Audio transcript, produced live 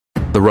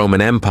The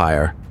Roman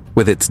Empire,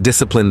 with its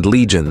disciplined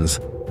legions,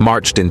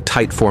 marched in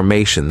tight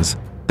formations,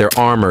 their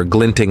armor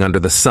glinting under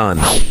the sun,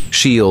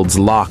 shields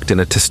locked in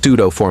a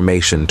testudo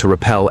formation to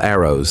repel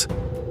arrows.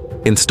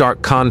 In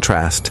stark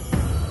contrast,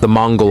 the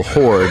Mongol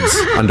hordes,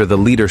 under the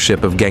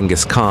leadership of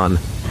Genghis Khan,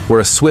 were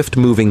a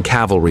swift-moving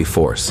cavalry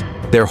force,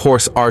 their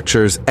horse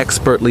archers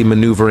expertly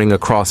maneuvering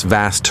across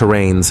vast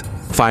terrains,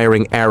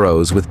 firing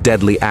arrows with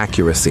deadly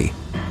accuracy.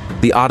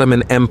 The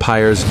Ottoman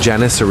Empire's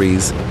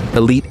Janissaries,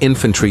 elite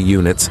infantry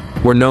units,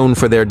 were known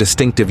for their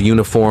distinctive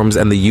uniforms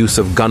and the use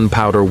of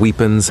gunpowder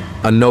weapons,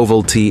 a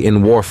novelty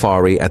in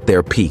warfare at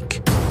their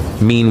peak.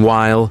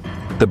 Meanwhile,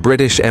 the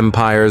British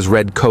Empire's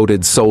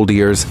red-coated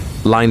soldiers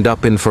lined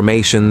up in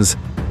formations,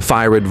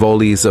 fired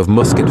volleys of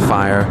musket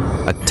fire,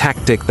 a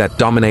tactic that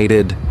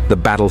dominated the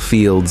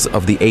battlefields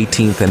of the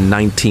 18th and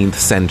 19th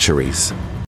centuries.